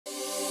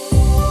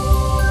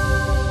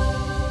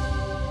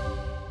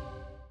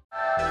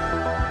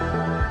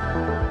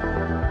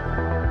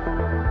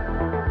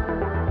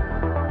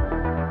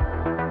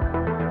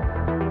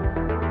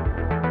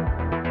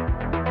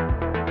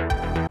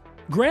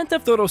Grand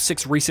Theft Auto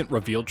 6's recent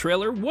reveal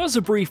trailer was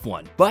a brief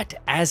one, but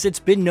as it's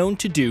been known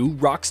to do,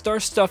 Rockstar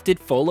stuffed it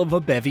full of a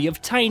bevy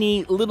of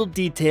tiny, little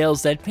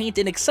details that paint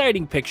an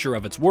exciting picture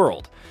of its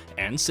world.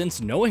 And since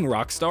knowing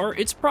Rockstar,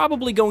 it's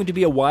probably going to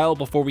be a while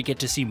before we get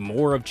to see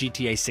more of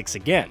GTA 6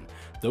 again.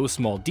 Those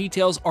small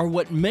details are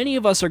what many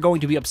of us are going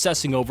to be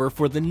obsessing over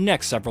for the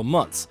next several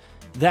months.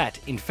 That,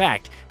 in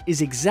fact,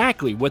 is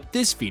exactly what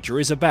this feature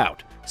is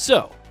about.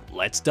 So,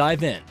 let's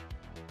dive in.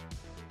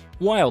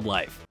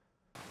 Wildlife.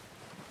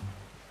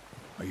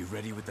 Are you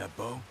ready with that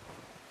bow?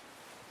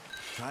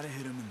 Try to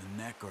hit him in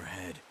the neck or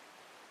head.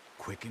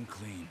 Quick and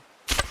clean.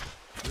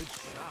 Good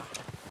shot.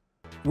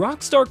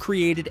 Rockstar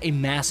created a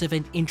massive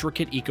and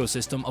intricate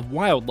ecosystem of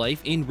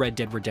wildlife in Red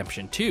Dead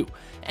Redemption 2,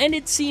 and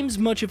it seems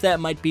much of that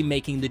might be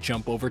making the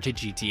jump over to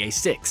GTA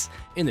 6.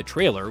 In the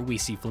trailer, we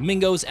see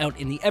flamingos out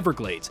in the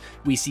Everglades,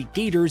 we see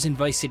gators in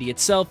Vice City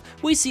itself,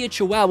 we see a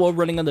chihuahua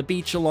running on the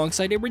beach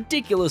alongside a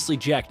ridiculously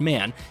jacked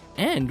man,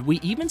 and we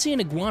even see an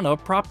iguana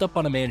propped up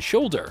on a man's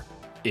shoulder.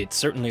 It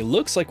certainly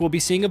looks like we'll be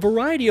seeing a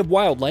variety of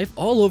wildlife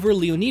all over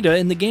Leonida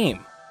in the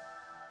game.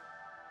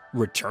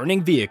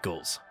 Returning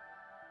vehicles.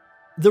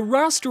 The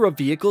roster of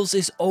vehicles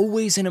is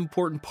always an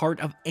important part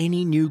of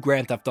any new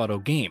Grand Theft Auto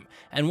game,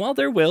 and while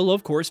there will,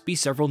 of course, be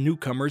several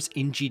newcomers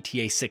in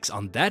GTA 6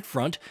 on that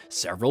front,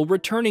 several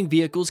returning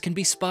vehicles can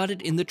be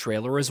spotted in the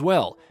trailer as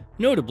well,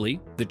 notably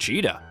the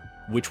Cheetah,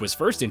 which was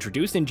first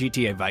introduced in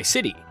GTA Vice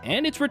City,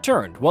 and it's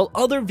returned, while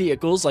other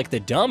vehicles like the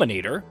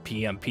Dominator,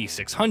 PMP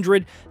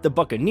 600, the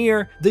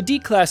Buccaneer, the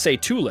D-Class A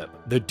Tulip,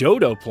 the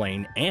Dodo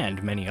plane,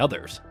 and many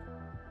others.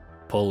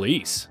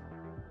 Police.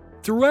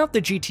 Throughout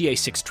the GTA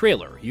 6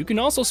 trailer, you can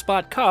also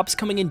spot cops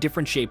coming in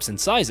different shapes and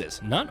sizes,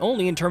 not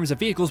only in terms of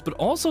vehicles but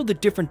also the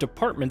different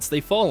departments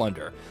they fall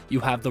under. You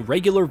have the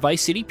regular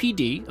Vice City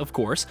PD, of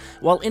course,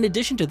 while in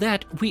addition to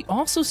that, we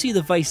also see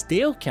the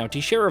Vice-Dale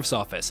County Sheriff's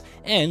Office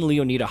and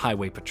Leonida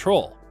Highway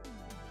Patrol.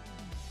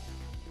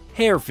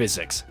 Hair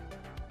physics.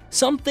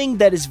 Something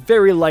that is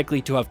very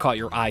likely to have caught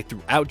your eye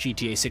throughout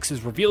GTA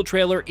 6's reveal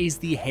trailer is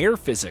the hair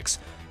physics.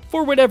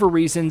 For whatever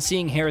reason,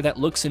 seeing hair that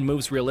looks and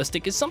moves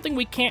realistic is something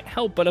we can't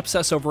help but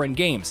obsess over in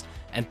games,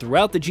 and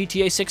throughout the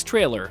GTA 6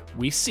 trailer,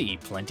 we see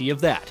plenty of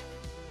that.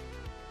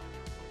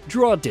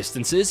 Draw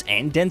distances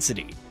and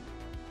density.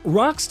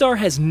 Rockstar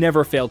has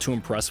never failed to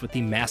impress with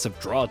the massive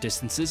draw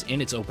distances in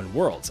its open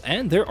worlds,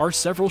 and there are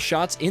several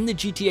shots in the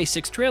GTA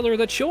 6 trailer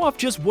that show off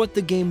just what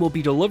the game will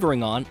be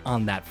delivering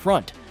on that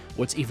front.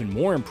 What's even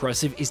more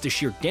impressive is the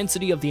sheer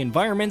density of the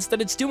environments that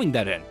it's doing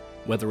that in.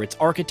 Whether it's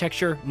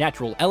architecture,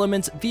 natural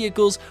elements,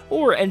 vehicles,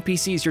 or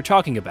NPCs you're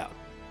talking about.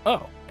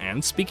 Oh,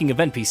 and speaking of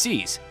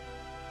NPCs,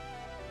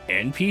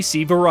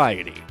 NPC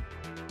variety.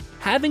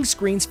 Having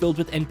screens filled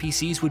with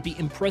NPCs would be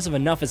impressive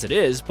enough as it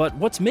is, but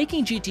what's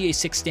making GTA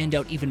 6 stand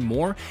out even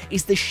more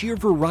is the sheer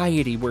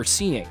variety we're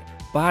seeing.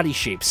 Body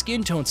shapes,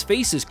 skin tones,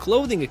 faces,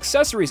 clothing,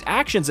 accessories,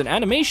 actions, and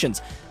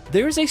animations.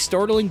 There's a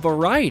startling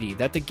variety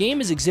that the game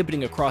is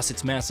exhibiting across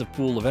its massive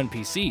pool of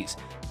NPCs,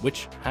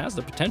 which has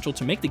the potential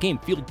to make the game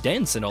feel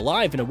dense and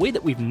alive in a way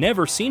that we've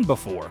never seen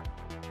before.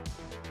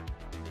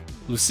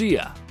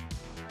 Lucia.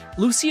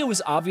 Lucia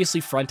was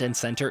obviously front and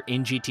center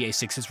in GTA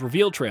 6's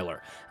reveal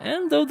trailer,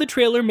 and though the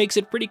trailer makes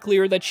it pretty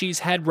clear that she's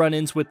had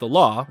run-ins with the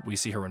law, we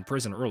see her in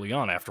prison early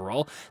on after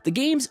all, the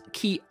game's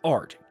key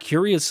art,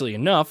 curiously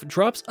enough,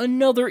 drops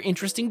another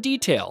interesting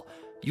detail.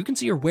 You can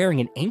see her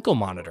wearing an ankle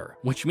monitor,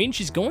 which means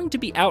she's going to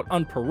be out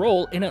on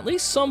parole in at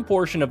least some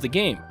portion of the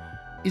game.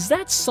 Is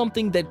that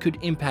something that could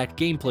impact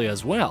gameplay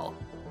as well?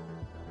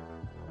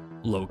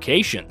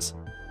 Locations.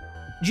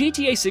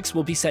 GTA 6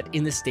 will be set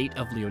in the state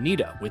of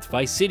Leonida, with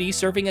Vice City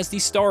serving as the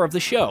star of the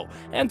show,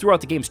 and throughout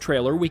the game's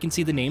trailer we can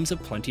see the names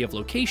of plenty of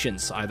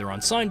locations, either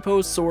on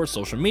signposts or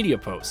social media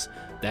posts.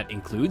 That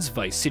includes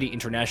Vice City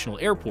International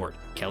Airport,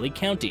 Kelly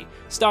County,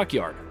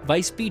 Stockyard,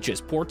 Vice Beaches,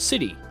 Port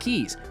City,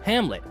 Keys,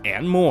 Hamlet,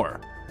 and more.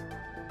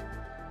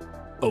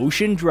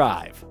 Ocean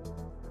Drive.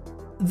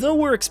 Though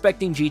we're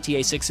expecting GTA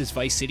 6's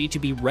Vice City to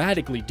be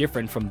radically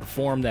different from the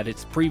form that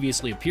it's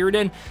previously appeared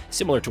in,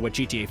 similar to what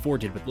GTA 4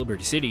 did with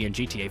Liberty City and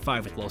GTA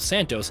 5 with Los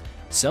Santos,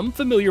 some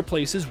familiar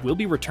places will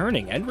be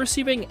returning and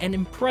receiving an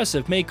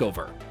impressive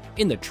makeover.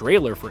 In the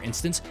trailer, for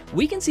instance,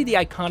 we can see the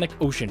iconic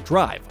Ocean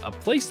Drive, a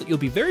place that you'll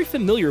be very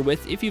familiar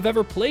with if you've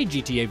ever played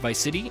GTA Vice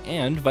City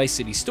and Vice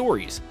City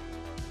Stories.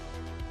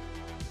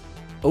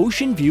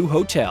 Ocean View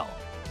Hotel.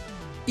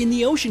 In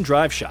the Ocean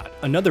Drive shot,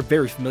 another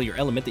very familiar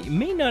element that you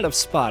may not have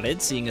spotted,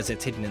 seeing as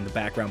it's hidden in the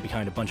background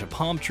behind a bunch of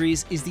palm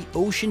trees, is the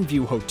Ocean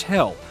View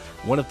Hotel,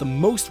 one of the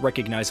most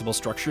recognizable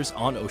structures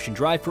on Ocean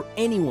Drive for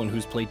anyone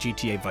who's played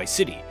GTA Vice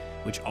City,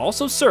 which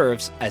also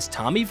serves as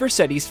Tommy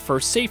Vercetti's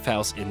first safe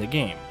house in the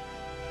game.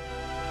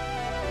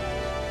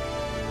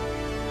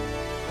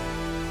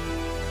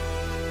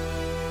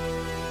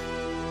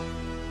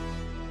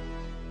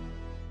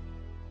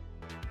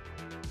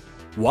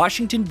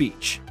 Washington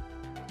Beach.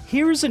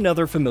 Here's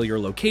another familiar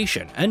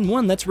location, and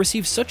one that's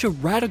received such a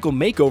radical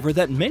makeover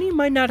that many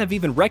might not have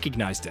even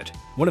recognized it.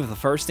 One of the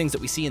first things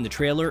that we see in the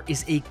trailer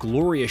is a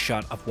glorious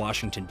shot of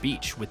Washington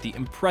Beach, with the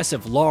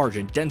impressive large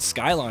and dense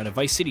skyline of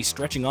Vice City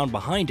stretching on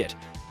behind it.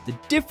 The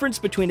difference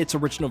between its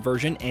original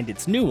version and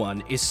its new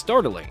one is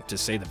startling, to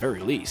say the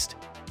very least.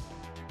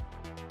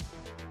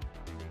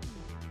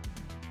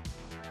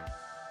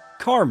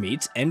 Car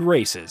meets and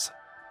races.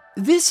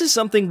 This is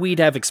something we'd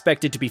have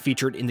expected to be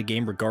featured in the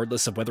game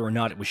regardless of whether or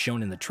not it was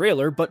shown in the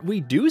trailer, but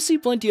we do see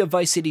plenty of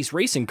Vice City's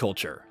racing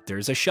culture.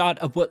 There's a shot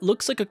of what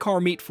looks like a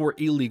car meet for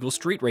illegal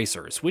street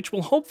racers, which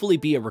will hopefully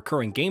be a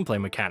recurring gameplay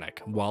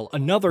mechanic, while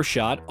another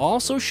shot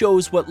also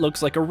shows what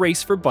looks like a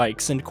race for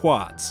bikes and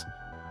quads.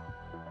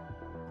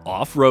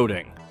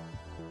 Off-roading.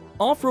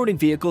 Off-roading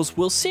vehicles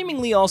will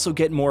seemingly also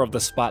get more of the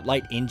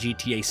spotlight in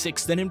GTA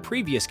 6 than in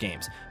previous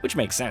games, which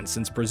makes sense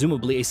since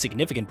presumably a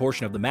significant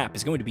portion of the map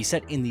is going to be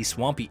set in the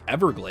swampy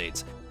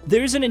Everglades.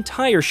 There's an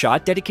entire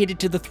shot dedicated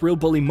to the Thrill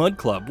Bully Mud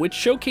Club, which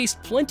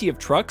showcased plenty of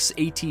trucks,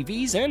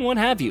 ATVs, and what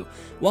have you,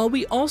 while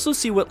we also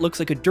see what looks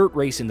like a dirt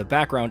race in the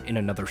background in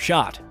another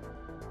shot.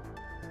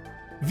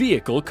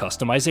 Vehicle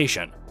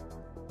customization.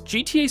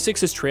 GTA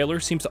 6's trailer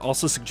seems to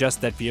also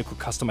suggest that vehicle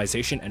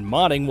customization and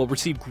modding will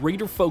receive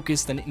greater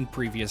focus than in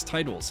previous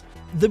titles.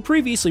 The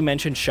previously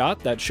mentioned shot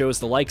that shows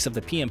the likes of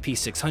the PMP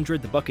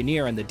 600, the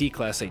Buccaneer, and the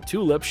D-Class A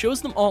Tulip shows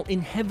them all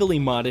in heavily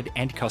modded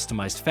and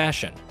customized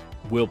fashion.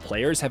 Will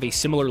players have a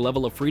similar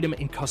level of freedom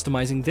in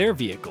customizing their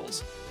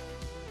vehicles?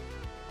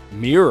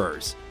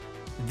 Mirrors.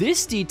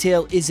 This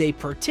detail is a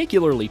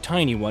particularly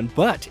tiny one,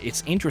 but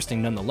it's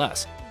interesting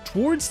nonetheless.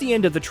 Towards the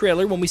end of the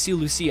trailer, when we see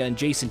Lucia and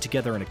Jason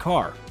together in a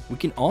car, we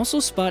can also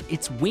spot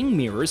its wing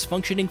mirrors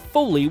functioning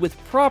fully with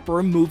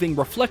proper moving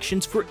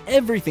reflections for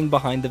everything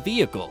behind the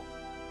vehicle.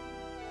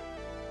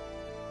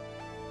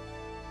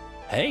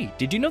 Hey,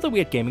 did you know that we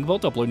at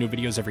GamingBolt upload new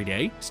videos every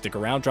day? Stick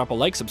around, drop a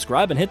like,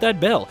 subscribe, and hit that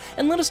bell,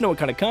 and let us know what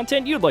kind of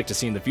content you'd like to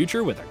see in the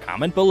future with a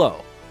comment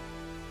below.